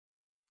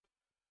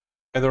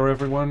Hey there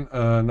everyone,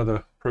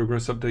 another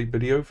progress update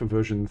video for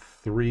version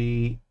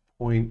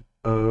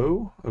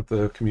 3.0 of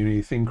the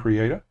Community Theme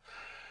Creator.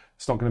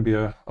 It's not going to be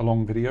a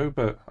long video,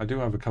 but I do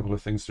have a couple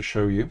of things to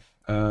show you.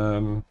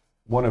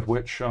 One of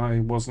which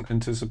I wasn't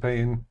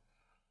anticipating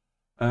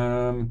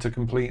to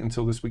complete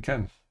until this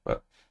weekend,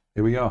 but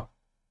here we are.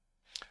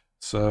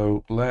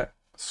 So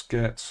let's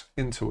get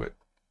into it.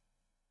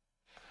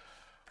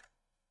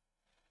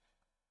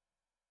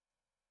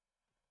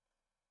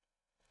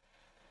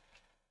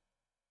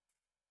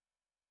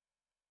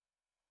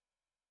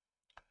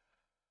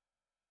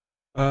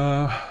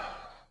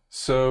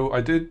 So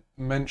I did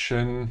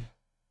mention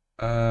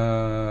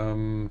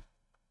in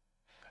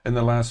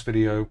the last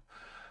video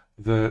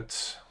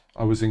that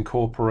I was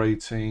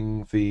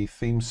incorporating the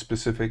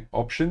theme-specific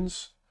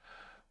options.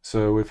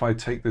 So if I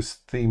take this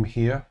theme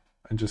here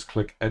and just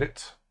click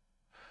Edit,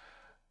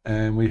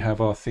 and we have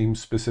our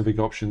theme-specific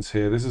options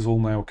here, this is all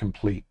now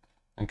complete,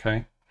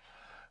 okay?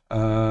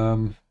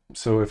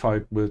 So if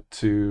I were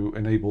to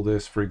enable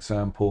this, for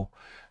example,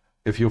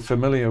 if you're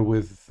familiar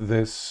with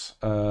this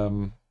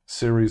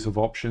series of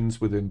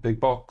options within Big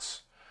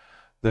Box,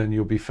 then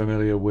you'll be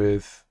familiar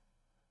with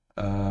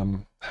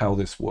how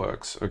this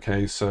works.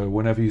 Okay, so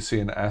whenever you see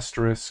an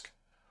asterisk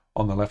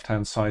on the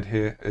left-hand side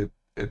here,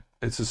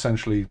 it's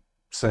essentially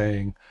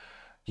saying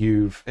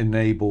you've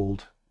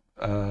enabled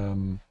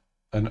an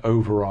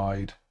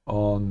override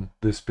on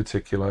this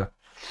particular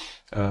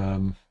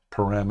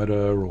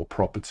parameter or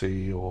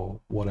property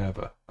or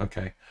whatever.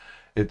 Okay,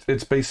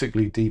 it's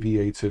basically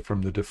deviated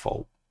from the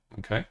default.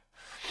 Okay,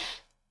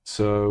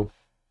 so,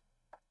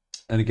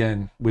 and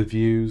again, with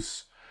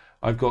views,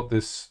 I've got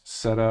this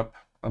set up.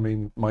 I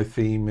mean, my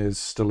theme is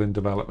still in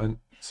development,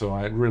 so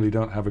I really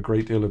don't have a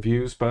great deal of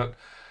views, but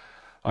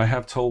I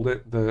have told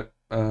it that,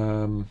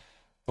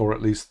 or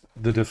at least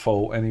the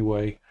default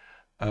anyway,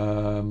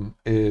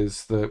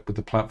 is that with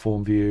the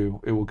platform view,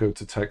 it will go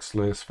to text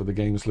list. For the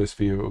games list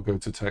view, it will go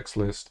to text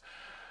list.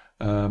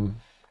 I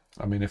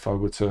mean, if I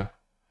were to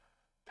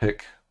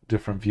pick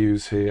different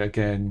views here,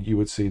 again, you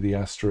would see the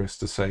asterisk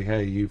to say,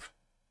 hey, you've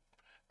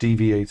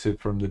deviated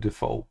from the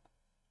default.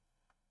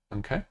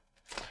 Okay.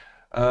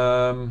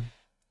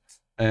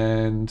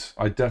 And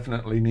I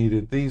definitely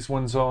needed these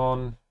ones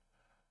on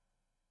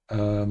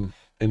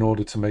in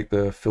order to make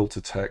the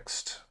filter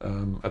text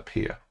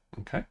appear.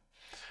 Okay.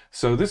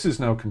 So this is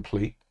now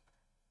complete.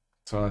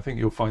 So I think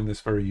you'll find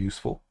this very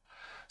useful,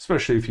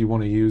 especially if you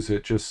want to use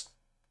it just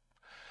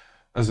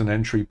as an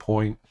entry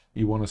point.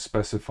 You want to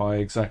specify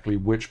exactly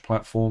which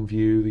platform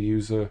view the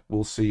user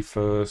will see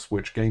first,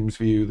 which games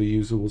view the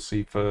user will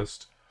see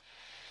first.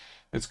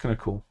 It's kind of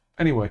cool.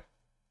 Anyway,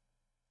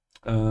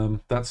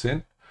 that's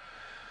it.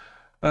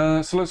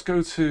 So let's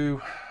go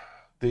to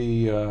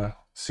the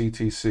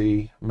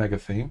CTC Mega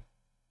Theme.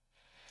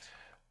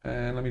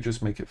 And let me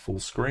just make it full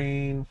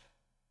screen.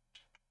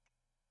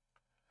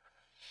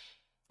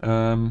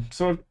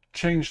 So I've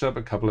changed up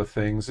a couple of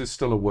things. It's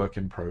still a work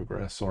in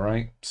progress, all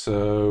right?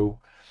 So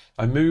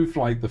I moved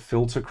like the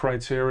filter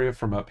criteria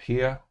from up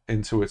here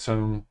into its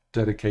own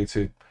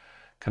dedicated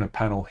kind of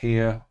panel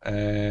here,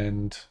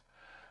 and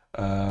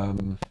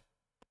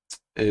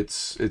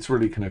it's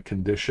really kind of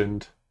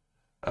conditioned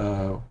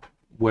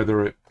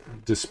whether it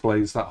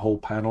displays that whole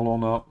panel or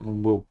not,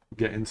 and we'll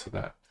get into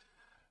that.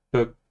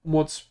 But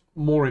what's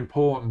more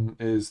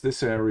important is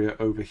this area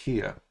over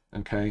here.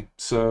 Okay,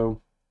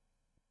 so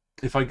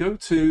if I go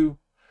to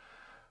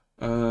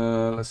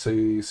let's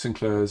say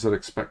Sinclair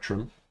ZX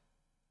Spectrum,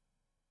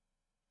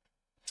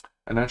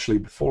 and actually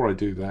before I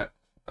do that,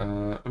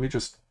 let me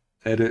just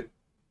edit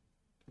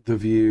the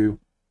view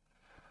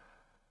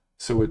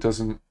so it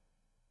doesn't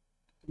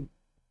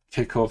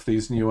kick off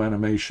these new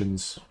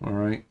animations. All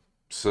right,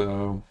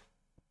 so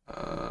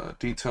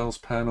details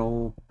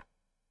panel,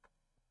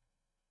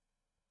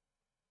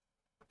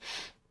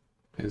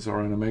 here's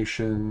our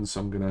animations.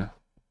 I'm gonna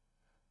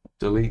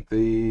delete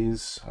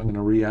these. I'm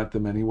gonna re-add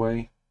them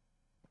anyway.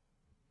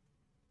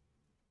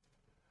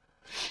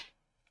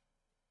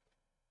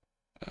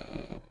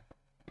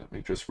 Let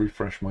me just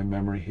refresh my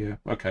memory here.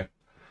 Okay,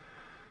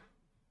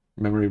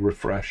 memory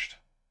refreshed.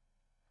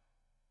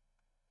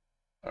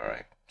 All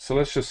right, so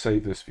let's just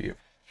save this view.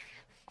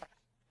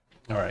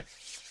 All right.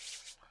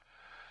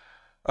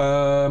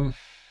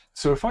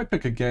 So if I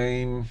pick a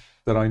game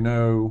that I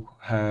know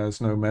has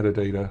no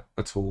metadata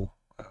at all,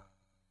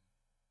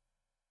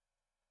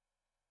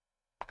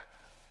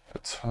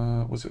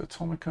 was it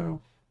Atomico?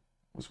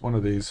 It was one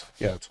of these.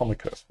 Yeah,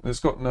 Atomico. It's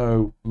got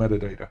no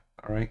metadata.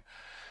 All right.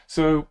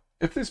 So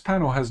if this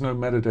panel has no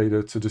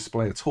metadata to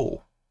display at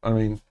all, I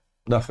mean,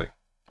 nothing.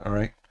 All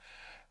right.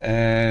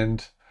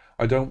 And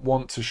I don't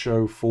want to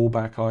show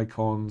fallback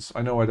icons.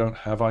 I know I don't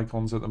have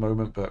icons at the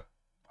moment, but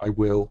I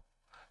will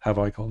have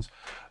icons.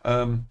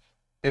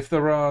 If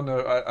there are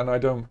no, and I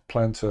don't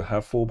plan to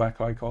have fallback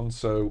icons,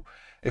 so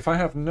if I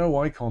have no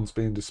icons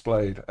being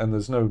displayed and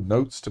there's no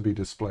notes to be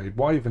displayed,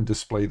 why even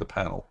display the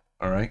panel?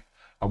 All right,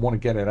 I want to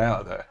get it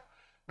out of there.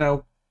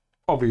 Now,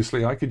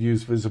 obviously, I could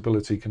use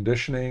visibility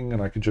conditioning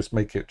and I could just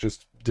make it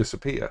just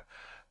disappear.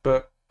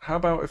 But how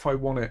about if I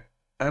want it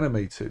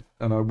animated,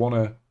 and I want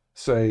to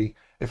say,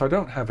 if I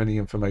don't have any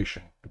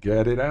information,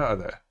 get it out of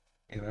there,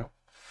 you know.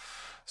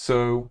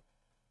 So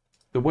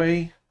the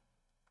way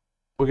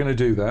we're going to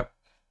do that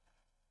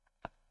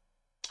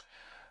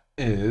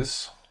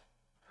is,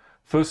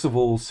 first of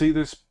all, see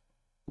this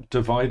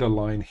divider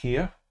line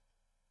here,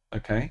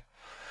 okay?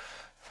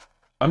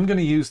 I'm going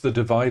to use the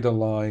divider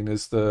line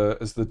as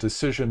the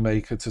decision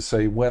maker to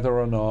say whether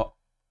or not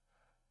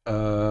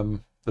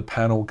the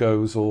panel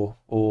goes or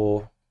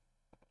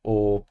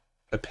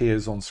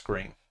appears on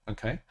screen,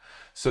 okay?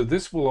 So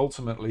this will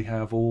ultimately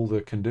have all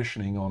the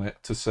conditioning on it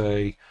to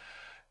say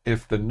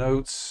if the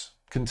notes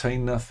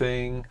contain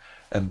nothing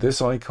and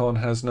this icon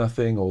has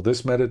nothing, or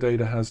this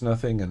metadata has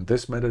nothing and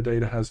this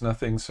metadata has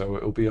nothing. So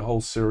it'll be a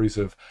whole series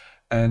of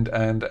and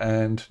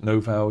no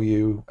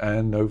value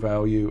and no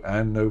value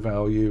and no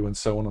value and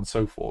so on and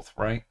so forth,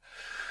 right?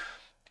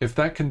 If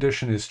that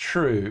condition is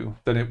true,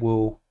 then it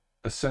will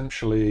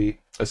essentially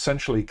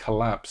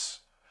collapse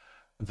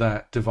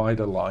that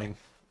divider line,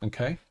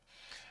 okay?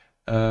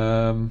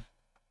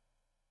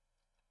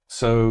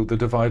 So the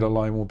divider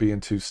line will be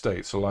in two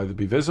states. It'll either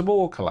be visible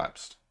or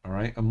collapsed, all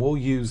right? And we'll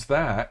use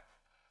that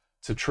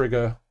to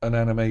trigger an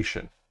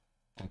animation,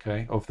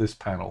 okay, of this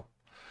panel.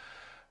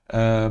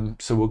 So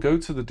we'll go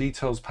to the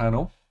details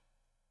panel,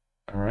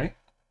 all right?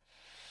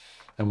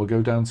 And we'll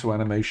go down to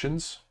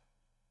animations,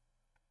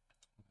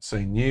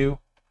 say new.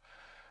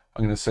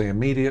 I'm going to say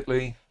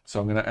immediately.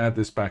 So I'm going to add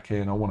this back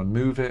in. I want to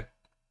move it.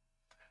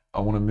 I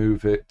want to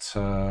move it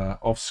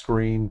off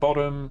screen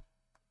bottom,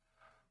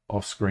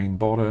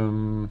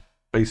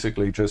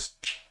 basically just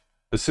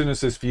as soon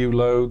as this view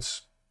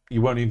loads,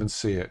 you won't even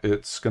see it.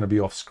 It's going to be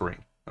off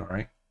screen. All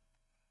right.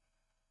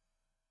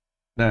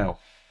 Now,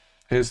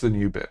 here's the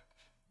new bit.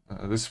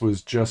 This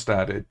was just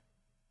added.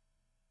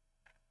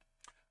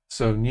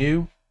 So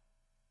new,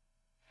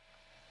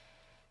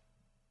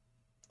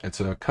 it's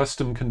a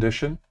custom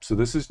condition. So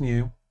this is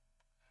new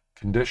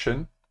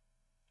condition.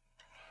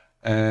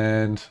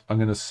 And I'm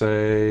going to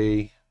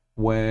say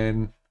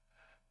when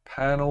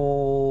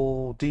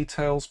panel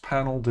details,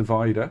 panel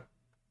divider,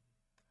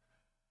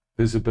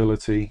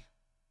 visibility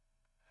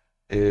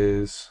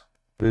is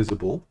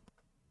visible.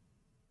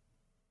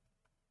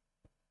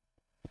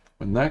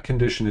 When that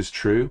condition is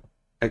true,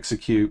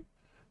 execute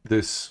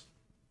this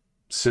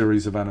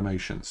series of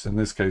animations. In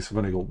this case, I've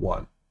only got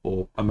one,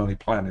 or I'm only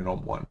planning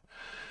on one.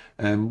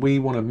 And we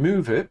want to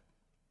move it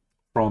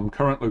from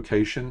current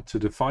location to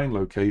define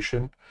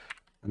location,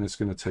 and it's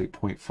going to take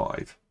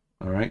 0.5,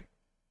 all right?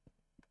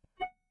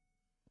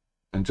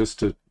 And just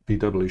to be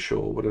doubly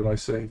sure, what did I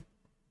say?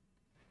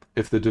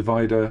 If the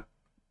divider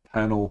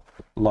panel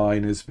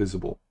line is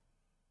visible.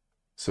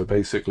 So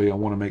basically, I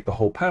want to make the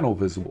whole panel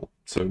visible.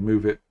 So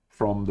move it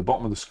from the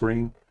bottom of the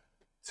screen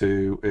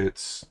to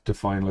its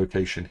defined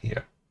location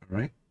here, all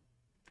right?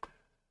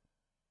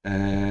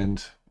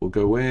 And we'll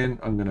go in,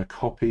 I'm going to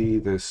copy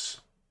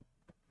this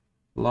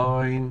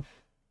line.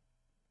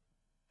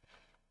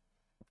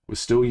 We're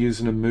still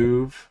using a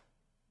move,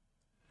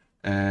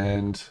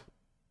 and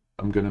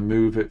I'm going to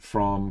move it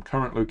from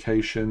current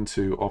location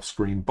to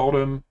off-screen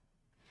bottom,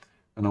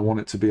 and I want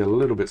it to be a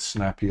little bit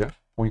snappier,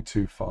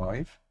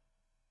 0.25.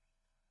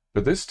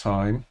 But this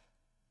time,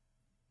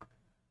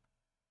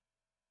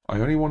 I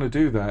only want to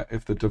do that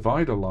if the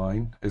divider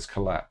line is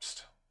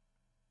collapsed.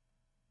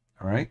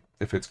 All right,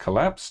 if it's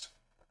collapsed,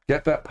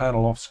 get that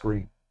panel off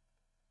screen.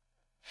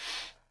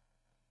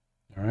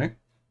 All right.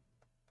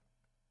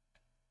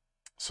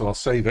 So I'll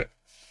save it.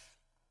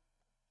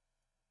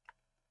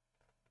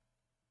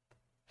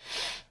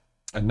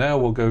 And now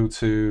we'll go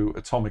to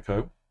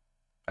Atomico,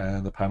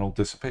 and the panel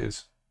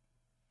disappears.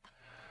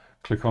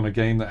 Click on a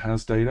game that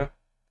has data,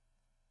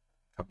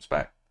 comes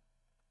back.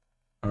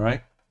 All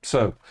right.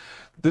 So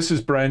this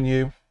is brand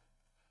new.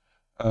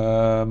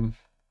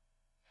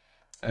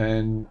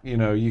 And, you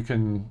know, you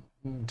can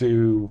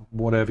do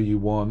whatever you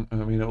want. I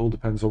mean, it all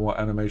depends on what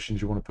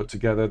animations you want to put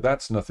together.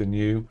 That's nothing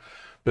new.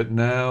 But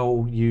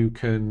now you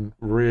can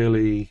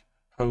really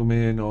home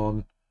in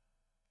on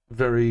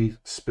very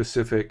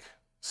specific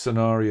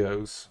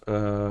scenarios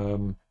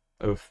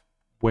of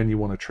when you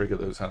want to trigger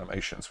those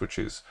animations, which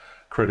is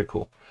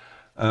critical.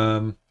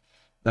 Now,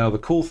 the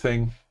cool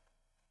thing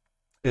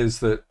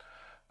is that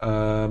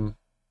I'm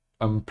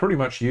pretty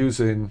much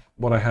using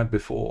what I had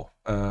before.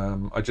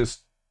 I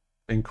just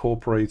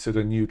incorporated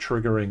a new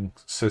triggering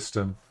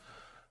system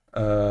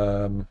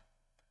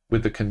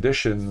with the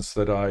conditions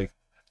that I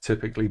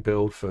typically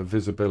build for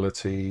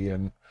visibility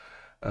and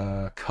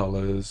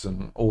colors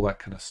and all that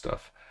kind of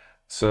stuff.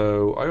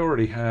 So I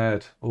already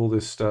had all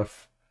this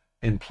stuff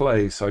in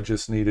place. I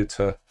just needed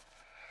to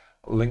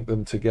link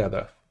them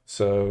together.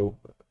 So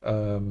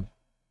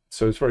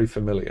so it's very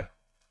familiar,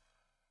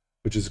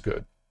 which is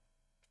good.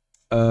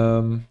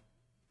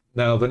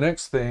 Now the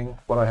next thing,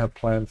 what I have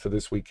planned for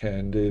this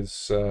weekend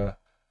is to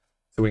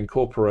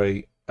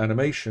incorporate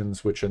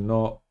animations which are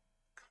not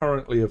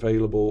currently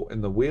available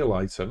in the wheel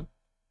item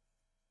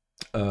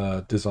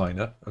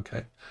designer.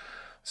 Okay,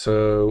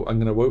 so I'm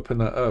going to open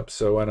that up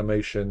so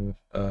animation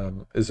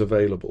is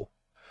available,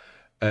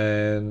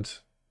 and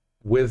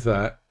with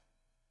that,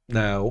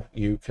 now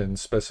you can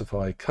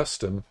specify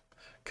custom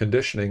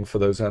conditioning for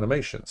those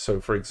animations. So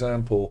for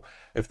example,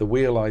 if the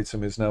wheel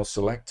item is now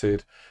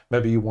selected,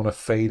 maybe you want to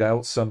fade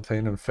out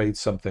something and fade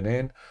something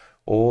in,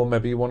 or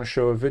maybe you want to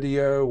show a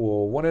video,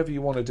 or whatever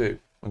you want to do.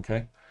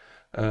 Okay.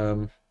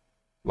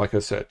 Like I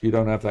said, you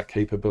don't have that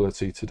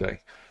capability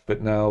today,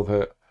 but now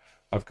that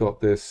I've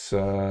got this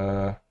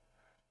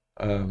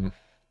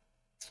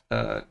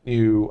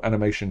new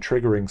animation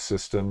triggering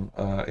system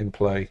in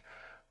play,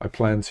 I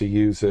plan to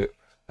use it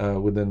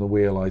within the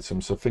wheel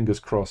item. So fingers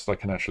crossed I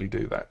can actually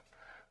do that.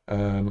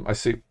 I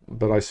see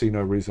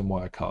no reason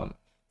why I can't.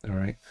 All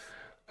right.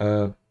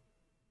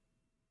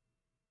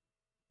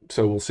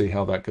 So we'll see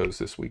how that goes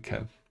this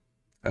weekend.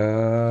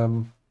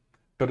 But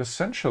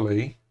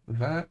essentially,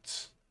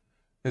 that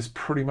is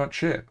pretty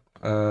much it.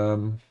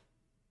 And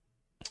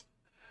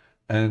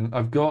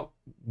I've got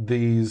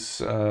these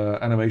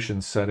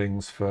animation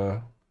settings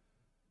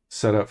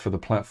set up for the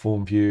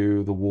platform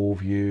view, the wall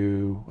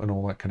view, and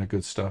all that kind of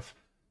good stuff.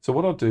 So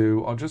what I'll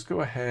do, I'll just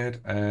go ahead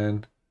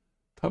and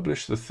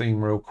publish the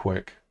theme real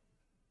quick,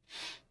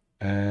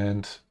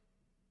 and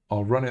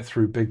I'll run it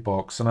through Big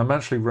Box. And I'm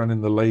actually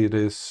running the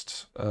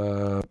latest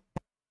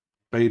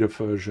beta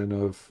version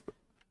of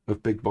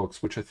Big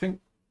Box, which I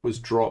think was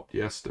dropped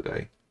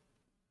yesterday.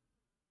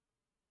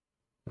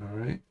 All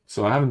right,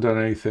 so I haven't done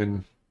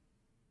anything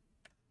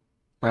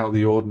out of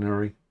the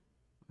ordinary.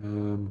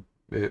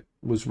 It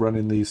was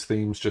running these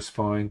themes just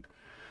fine.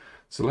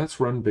 So let's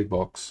run Big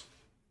Box.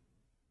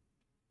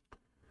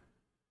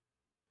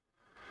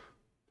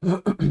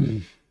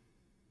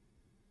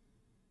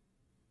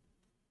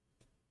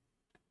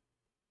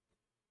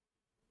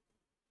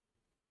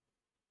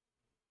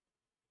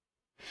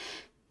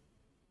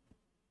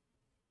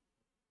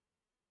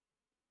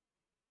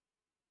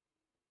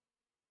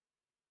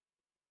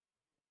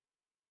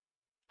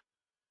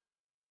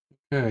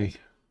 Okay,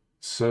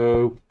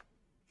 so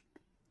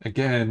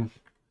again,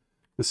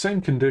 the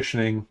same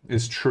conditioning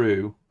is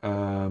true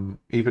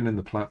even in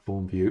the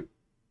platform view.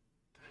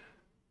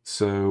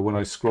 So when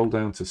I scroll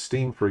down to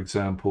Steam, for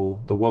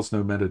example, there was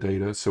no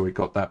metadata, so it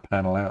got that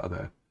panel out of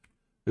there.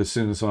 As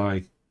soon as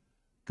I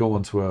go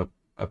onto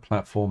a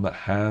platform that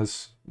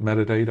has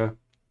metadata,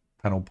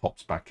 panel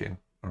pops back in.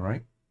 All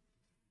right.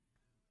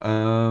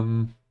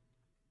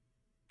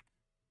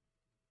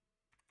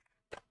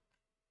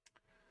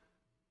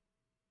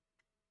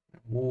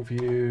 Wall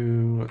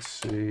view, let's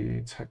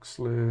see, text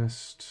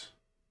list.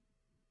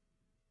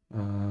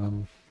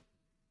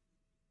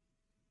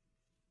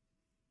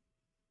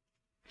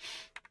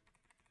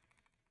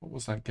 What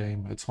was that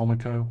game?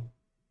 Atomico?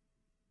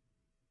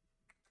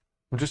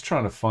 I'm just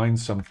trying to find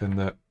something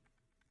that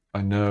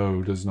I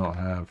know does not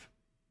have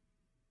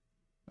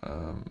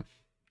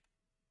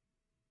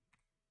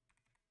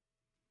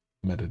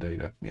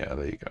metadata. Yeah,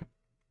 there you go.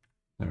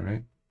 All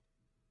right.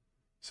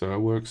 So it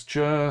works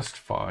just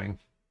fine.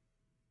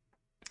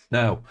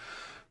 Now,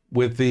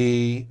 with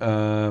the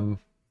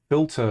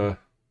filter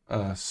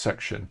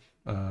section,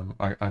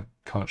 I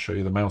can't show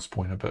you the mouse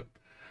pointer, but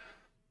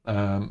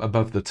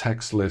above the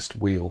text list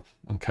wheel,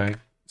 okay?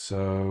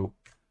 So,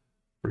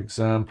 for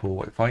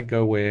example, if I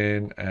go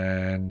in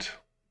and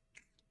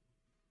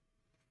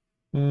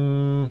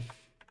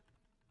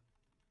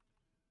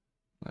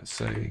let's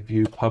say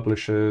view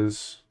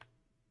publishers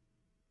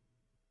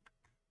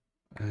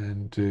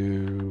and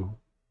do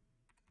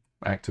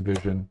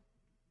Activision.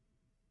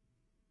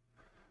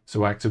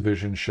 So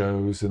Activision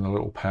shows in the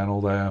little panel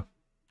there.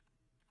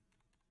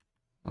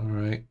 All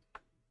right.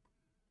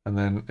 And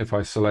then if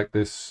I select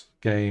this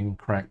game,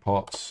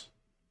 Crackpots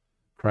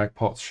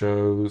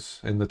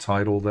shows in the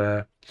title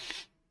there.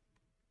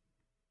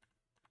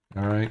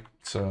 All right.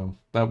 So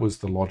that was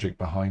the logic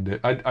behind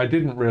it. I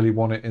didn't really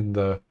want it in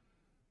the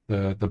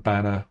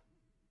banner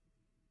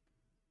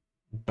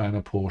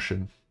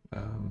portion.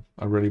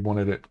 I really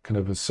wanted it kind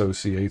of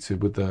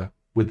associated with the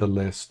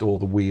list or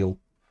the wheel,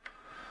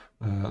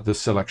 the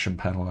selection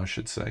panel, I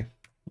should say.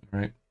 All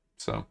right.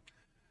 So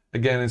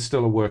again, it's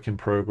still a work in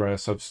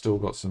progress. I've still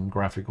got some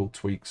graphical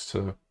tweaks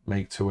to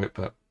make to it,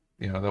 but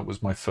you know, that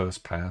was my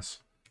first pass.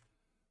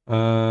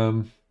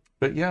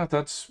 But yeah,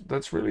 that's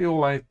really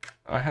all I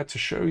had to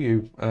show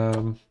you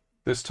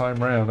this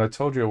time round. I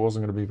told you it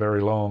wasn't going to be very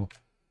long.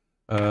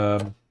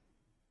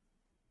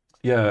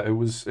 Yeah, it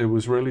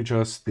was really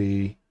just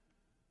the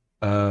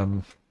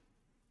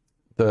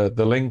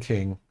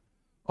linking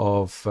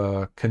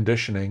of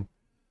conditioning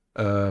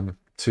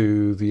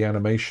to the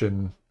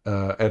animation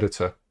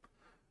editor.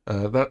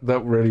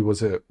 That really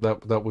was it.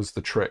 That was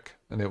the trick,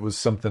 and it was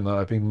something that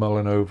I've been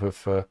mulling over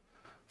for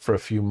a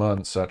few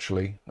months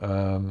actually.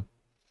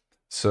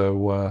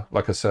 So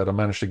like I said, I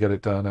managed to get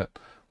it done at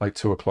like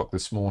 2 o'clock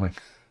this morning.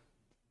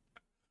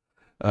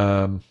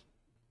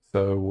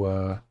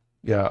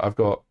 Yeah, I've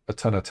got a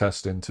ton of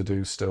testing to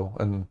do still,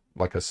 and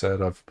like I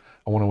said, I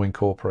want to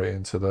incorporate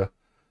into the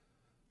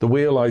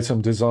wheel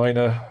item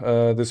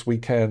designer this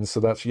weekend. So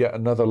that's yet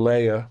another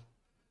layer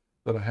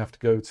that I have to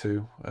go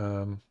to.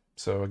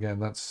 So again,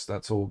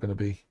 that's all going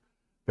to be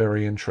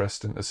very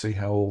interesting to see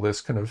how all this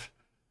kind of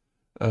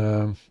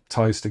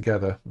ties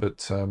together.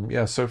 But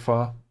yeah, so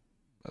far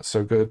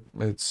so good.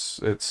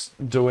 It's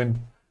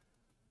doing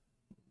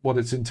what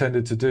it's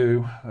intended to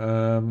do.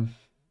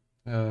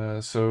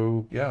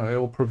 So yeah,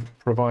 it'll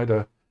provide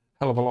a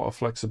hell of a lot of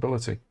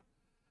flexibility.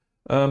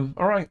 All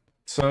right.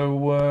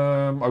 So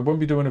I won't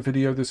be doing a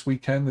video this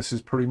weekend. This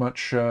is pretty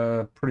much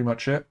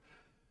it.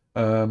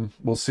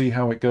 We'll see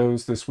how it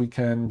goes this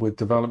weekend with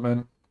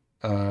development.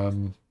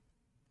 And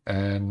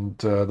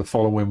the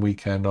following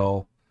weekend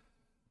I'll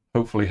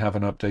hopefully have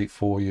an update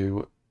for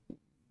you,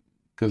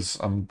 because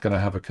I'm going to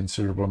have a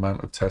considerable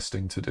amount of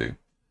testing to do.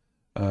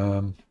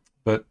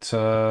 But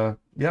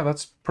yeah,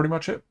 that's pretty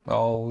much it.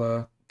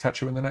 I'll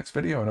catch you in the next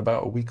video in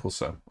about a week or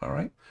so. All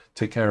right.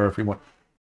 Take care, everyone.